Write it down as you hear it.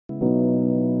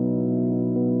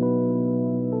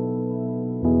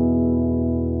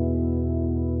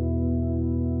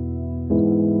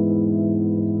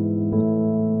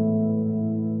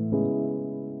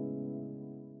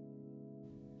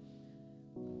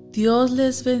Dios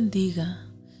les bendiga.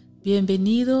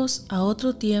 Bienvenidos a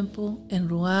otro tiempo en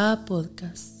Ruá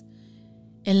Podcast,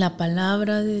 en la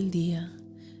palabra del día.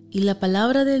 Y la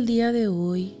palabra del día de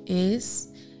hoy es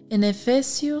en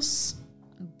Efesios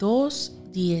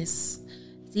 2:10.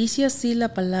 Dice así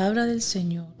la palabra del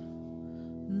Señor.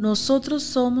 Nosotros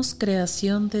somos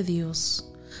creación de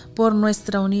Dios. Por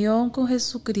nuestra unión con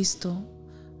Jesucristo,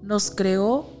 nos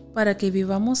creó para que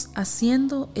vivamos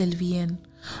haciendo el bien,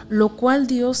 lo cual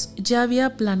Dios ya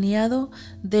había planeado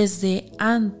desde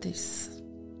antes.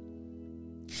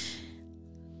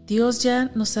 Dios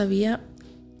ya nos había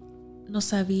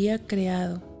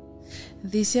creado.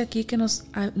 Dice aquí que nos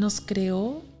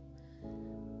creó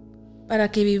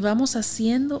para que vivamos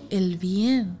haciendo el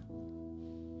bien.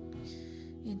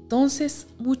 Entonces,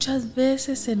 muchas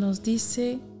veces se nos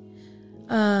dice,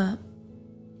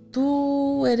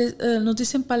 nos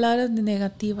dicen palabras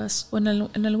negativas, o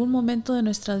en algún momento de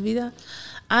nuestra vida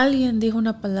alguien dijo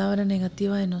una palabra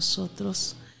negativa de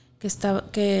nosotros,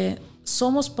 que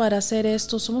somos para hacer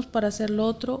esto, somos para hacer lo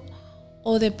otro,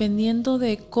 o dependiendo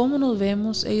de cómo nos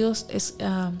vemos, ellos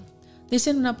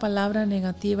dicen una palabra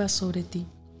negativa sobre ti.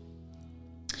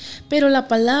 Pero la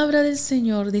palabra del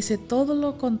Señor dice todo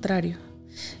lo contrario.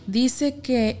 Dice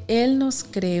que Él nos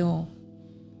creó.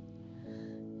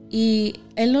 Y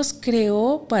Él nos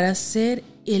creó para hacer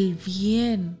el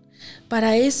bien.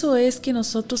 Para eso es que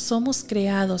nosotros somos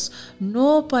creados,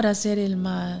 no para hacer el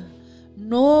mal,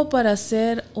 no para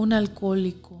ser un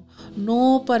alcohólico,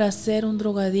 no para ser un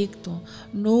drogadicto,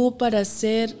 no para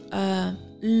hacer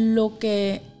lo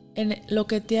que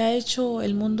te ha hecho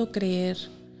el mundo creer.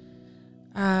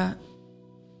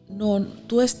 No,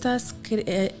 tú estás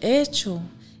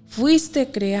fuiste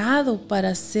creado para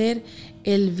hacer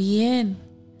el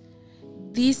bien.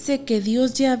 Dice que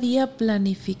Dios ya había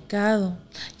planificado,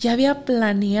 ya había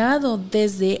planeado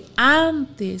desde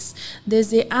antes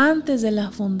de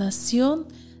la fundación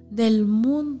del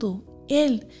mundo.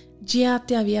 Él ya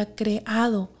te había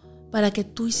creado para que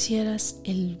tú hicieras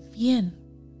el bien.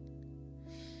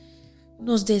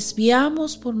 Nos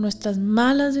desviamos por nuestras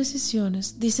malas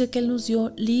decisiones. Dice que Él nos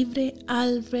dio libre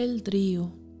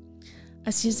albedrío.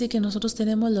 Así es de que nosotros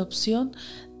tenemos la opción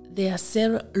de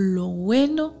hacer lo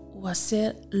bueno o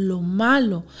hacer lo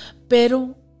malo,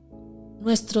 pero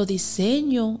nuestro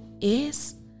diseño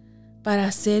es para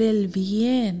hacer el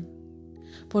bien,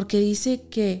 porque dice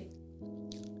que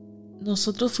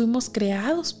nosotros fuimos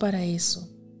creados para eso,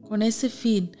 con ese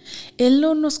fin. Él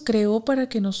no nos creó para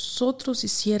que nosotros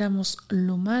hiciéramos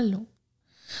lo malo.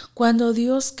 Cuando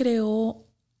Dios creó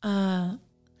la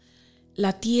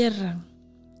tierra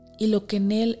y lo que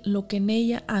en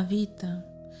ella habita,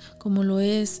 como lo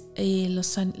es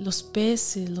los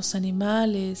peces, los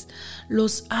animales,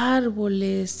 los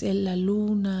árboles, la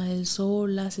luna, el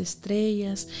sol, las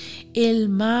estrellas, el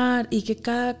mar, y que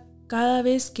cada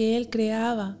vez que Él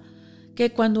creaba,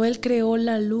 que cuando Él creó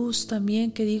la luz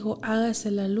también, que dijo, hágase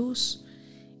la luz,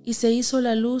 y se hizo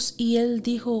la luz, y Él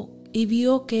dijo y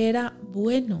vio que era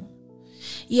bueno.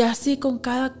 Y así con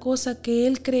cada cosa que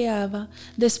Él creaba,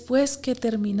 después que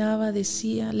terminaba,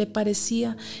 le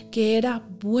parecía que era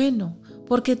bueno,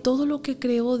 porque todo lo que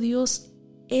creó Dios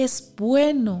es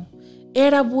bueno,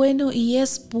 era bueno y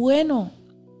es bueno.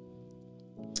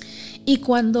 Y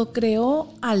cuando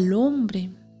creó al hombre,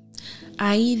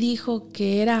 ahí dijo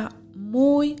que era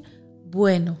muy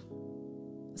bueno.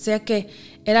 O sea que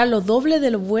era lo doble de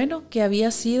lo bueno que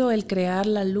había sido el crear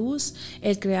la luz,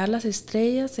 el crear las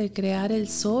estrellas, el crear el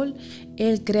sol,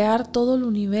 el crear todo el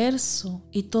universo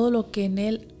y todo lo que en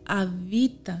él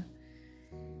habita.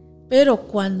 Pero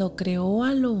cuando creó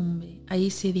al hombre, ahí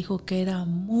se dijo que era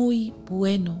muy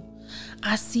bueno.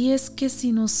 Así es que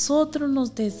si nosotros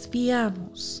nos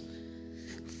desviamos,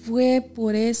 fue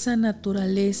por esa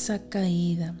naturaleza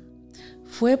caída.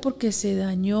 Fue porque se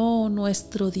dañó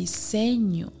nuestro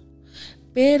diseño.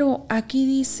 Pero aquí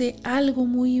dice algo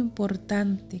muy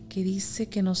importante, que dice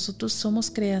que nosotros somos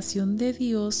creación de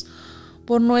Dios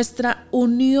por nuestra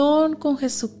unión con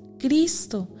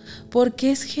Jesucristo,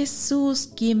 porque es Jesús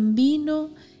quien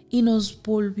vino y nos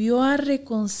volvió a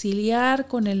reconciliar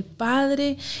con el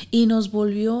Padre y nos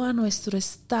volvió a nuestro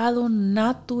estado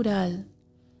natural.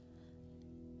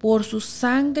 Por su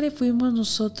sangre fuimos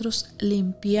nosotros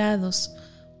limpiados.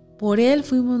 Por Él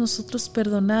fuimos nosotros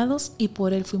perdonados y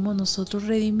por Él fuimos nosotros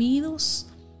redimidos.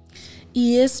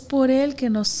 Y es por Él que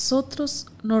nosotros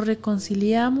nos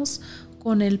reconciliamos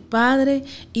con el Padre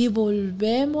y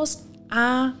volvemos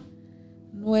a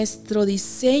nuestro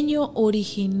diseño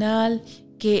original,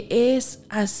 que es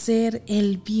hacer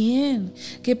el bien,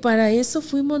 que para eso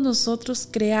fuimos nosotros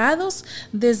creados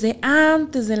desde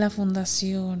antes de la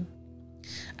fundación.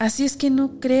 Así es que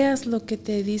no creas lo que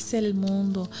te dice el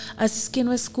mundo. Así es que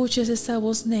no escuches esa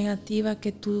voz negativa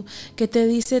que te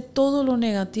dice todo lo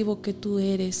negativo que tú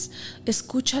eres.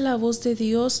 Escucha la voz de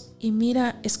Dios y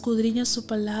mira, escudriña su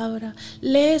palabra,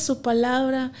 lee su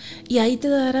palabra y ahí te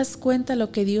darás cuenta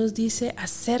lo que Dios dice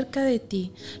acerca de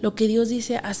ti, lo que Dios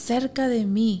dice acerca de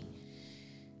mí.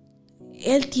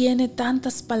 Él tiene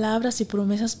tantas palabras y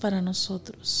promesas para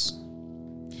nosotros,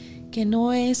 que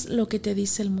no es lo que te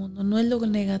dice el mundo, no es lo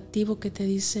negativo que te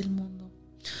dice el mundo.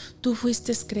 Tú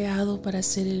fuiste creado para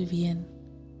hacer el bien.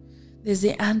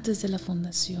 Desde antes de la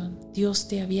fundación, Dios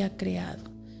te había creado.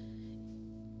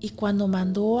 Y cuando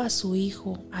mandó a su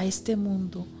Hijo a este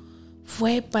mundo,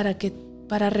 fue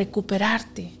para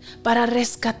recuperarte, para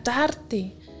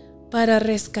rescatarte, para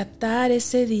rescatar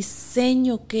ese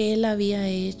diseño que Él había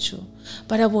hecho,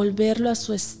 para volverlo a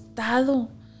su estado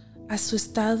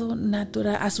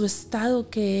natural, a su estado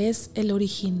que es el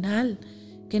original,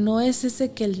 que no es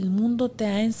ese que el mundo te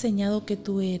ha enseñado que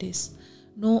tú eres.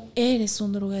 No eres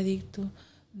un drogadicto,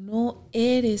 no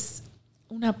eres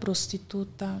una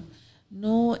prostituta,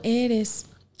 no eres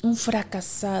un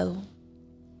fracasado.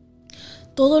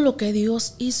 Todo lo que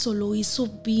Dios hizo, lo hizo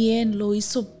bien, lo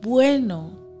hizo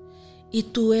bueno. Y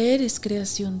tú eres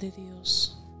creación de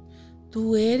Dios.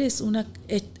 Tú eres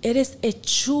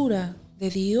hechura de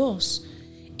Dios.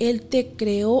 Él te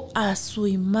creó a su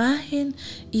imagen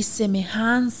y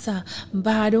semejanza.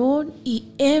 Varón y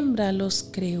hembra los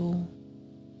creó.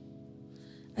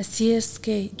 Así es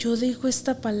que yo digo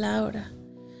esta palabra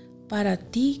para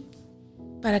ti,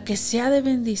 para que sea de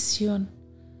bendición.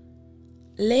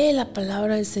 Lee la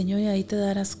palabra del Señor y ahí te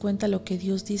darás cuenta lo que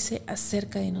Dios dice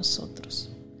acerca de nosotros.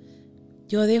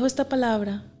 Yo dejo esta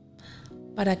palabra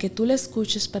para que tú la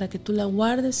escuches, para que tú la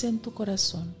guardes en tu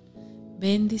corazón.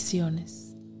 Bendiciones.